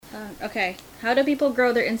Okay. How do people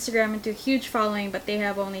grow their Instagram into a huge following, but they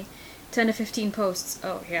have only 10 to 15 posts?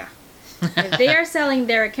 Oh, yeah. If they are selling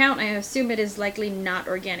their account, I assume it is likely not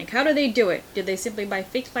organic. How do they do it? Do they simply buy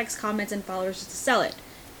fake likes, comments, and followers just to sell it?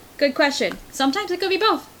 Good question. Sometimes it could be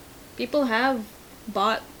both. People have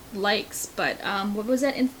bought likes, but what was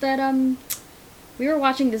that? We were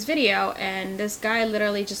watching this video, and this guy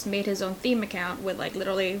literally just made his own theme account with like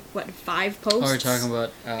literally 5 posts. Oh, we're talking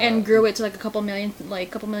about and grew it to like a couple million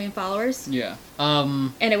followers. Yeah.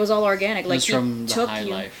 And it was all organic. Like from the High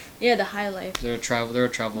Life. Yeah, the High Life. They're a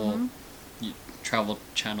travel travel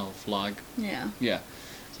channel vlog. Yeah. Yeah.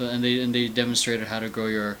 So and they demonstrated how to grow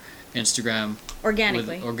your Instagram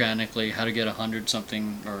organically, how to get 100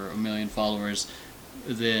 something or 1 million followers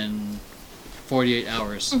within 48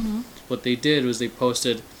 hours. Mm-hmm. What they did was they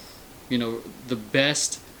posted, the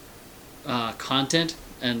best content,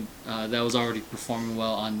 and that was already performing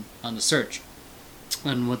well on the search.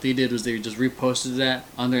 And what they did was they just reposted that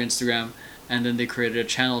on their Instagram, and then they created a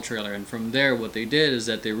channel trailer. And from there, what they did is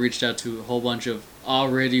that they reached out to a whole bunch of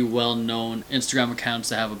already well-known Instagram accounts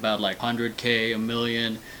that have about like 100K, 1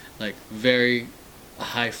 million, like very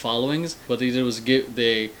high followings. What they did was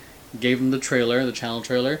they gave them the channel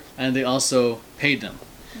trailer, and they also paid them.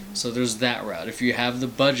 Mm-hmm. So there's that route. If you have the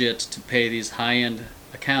budget to pay these high-end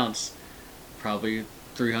accounts, probably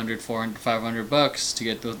 $300, $400, $500 to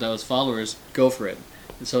get those followers, go for it.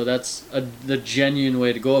 So that's the genuine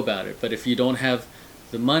way to go about it. But if you don't have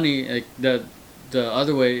the money, like the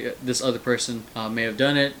other way, this other person may have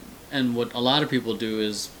done it, and what a lot of people do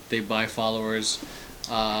is they buy followers,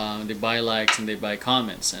 they buy likes, and they buy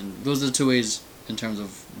comments, and those are the two ways in terms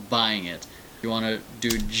of buying it. You want to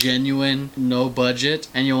do genuine, no budget,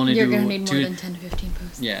 and you're going to need more than 10 to 15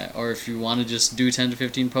 posts. Yeah, or if you want to just do 10 to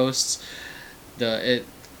 15 posts,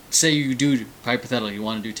 say you do, hypothetically, you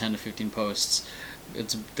want to do 10 to 15 posts,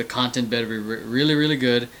 the content better be really, really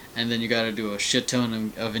good, and then you got to do a shit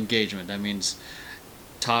ton of engagement. That means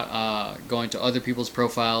going to other people's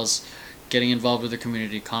profiles, getting involved with the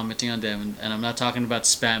community, commenting on them, and I'm not talking about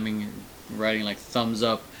spamming, writing like thumbs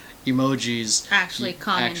up emojis. Actually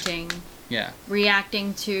commenting. Yeah.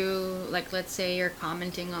 Reacting to, like, let's say you're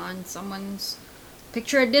commenting on someone's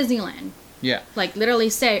picture at Disneyland. Yeah. Like, literally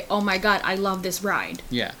say, oh my god, I love this ride.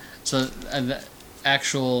 Yeah. So, the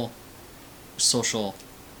actual social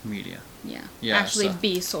media. Yeah. Yeah. Actually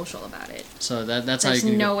be social about it. So that's how you There's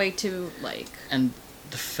can no way to, like... And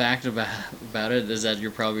the fact about it is that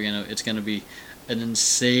you're probably it's gonna be an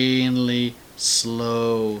insanely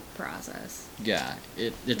slow process. Yeah,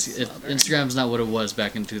 Instagram's not what it was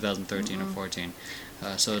back in 2013 mm-hmm. or 14,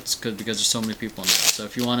 so it's good because there's so many people now. So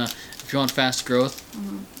if you want fast growth,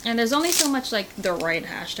 mm-hmm. and there's only so much like the right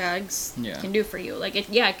hashtags can do for you. Like it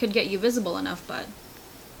could get you visible enough, but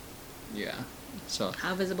so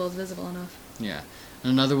how visible is visible enough? Yeah,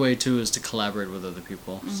 and another way too is to collaborate with other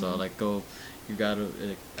people. Mm-hmm. So like you got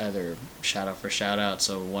to either shout out for shout out.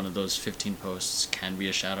 So one of those 15 posts can be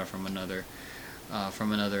a shout out from another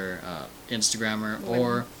Instagrammer,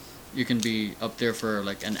 or you can be up there for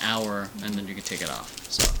like an hour and then you can take it off.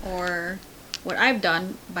 So or what I've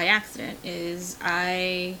done by accident is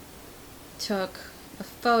I took a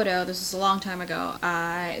photo. This was a long time ago.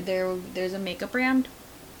 There's a makeup brand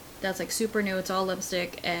that's like super new. It's all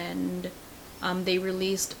lipstick, and they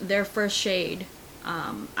released their first shade.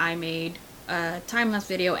 I made a time-lapse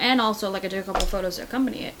video, and also like I took a couple photos to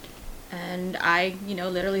accompany it. And I,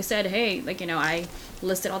 literally said, hey, I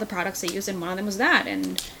listed all the products they used, and one of them was that.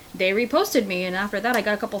 And they reposted me, and after that, I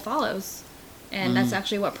got a couple follows. And that's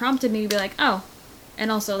actually what prompted me to be like, oh.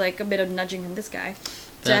 And also, like, a bit of nudging from this guy.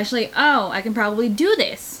 I can probably do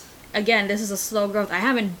this. Again, this is a slow growth. I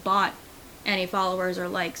haven't bought any followers or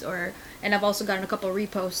likes, and I've also gotten a couple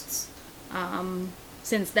reposts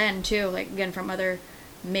since then, too. Like, again, from other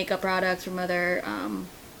makeup products, from other...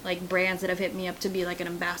 like brands that have hit me up to be like an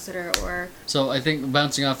ambassador or... So I think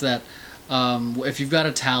bouncing off that, if you've got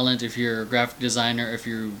a talent, if you're a graphic designer, if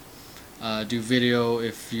you do video,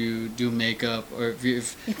 if you do makeup, or if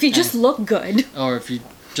you just look good, or if you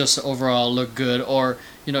just overall look good, or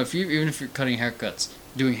even if you're cutting haircuts,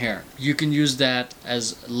 doing hair, you can use that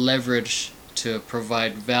as leverage to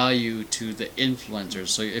provide value to the influencers.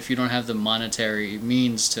 So if you don't have the monetary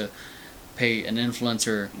means to pay an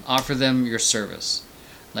influencer, offer them your service.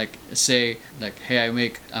 Like, say, like, hey,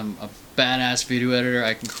 I'm a badass video editor.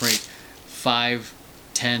 I can create 5,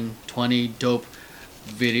 10, 20 dope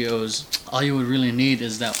videos. All you would really need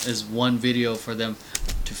is one video for them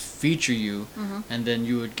to feature you, and then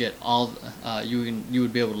you would get you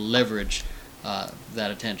would be able to leverage that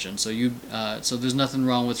attention. So so there's nothing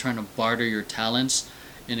wrong with trying to barter your talents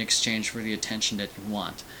in exchange for the attention that you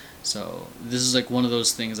want. So this is like one of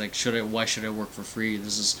those things like why should I work for free?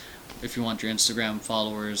 This is if you want your Instagram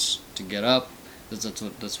followers to get up,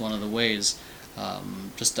 that's one of the ways. I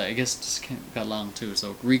guess just got long too.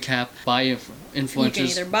 So recap: buy influencers. You can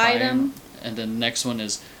either buy them, and then next one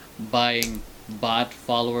is buying bot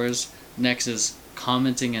followers. Next is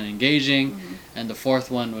commenting and engaging, and the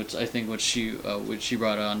fourth one, which I think what she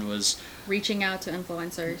brought on was reaching out to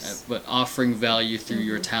influencers, but offering value through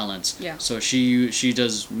your talents. Yeah. So she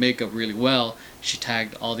does makeup really well. She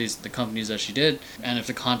tagged all the companies that she did, and if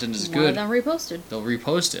the content is good, they'll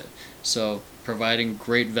repost it. So providing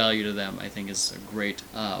great value to them, I think, is a great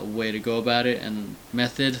way to go about it. And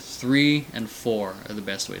method 3 and 4 are the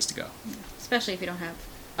best ways to go. Especially if you don't have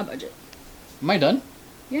a budget. Am I done?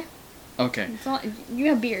 Yeah. Okay. You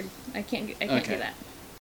have beard. I can't do that.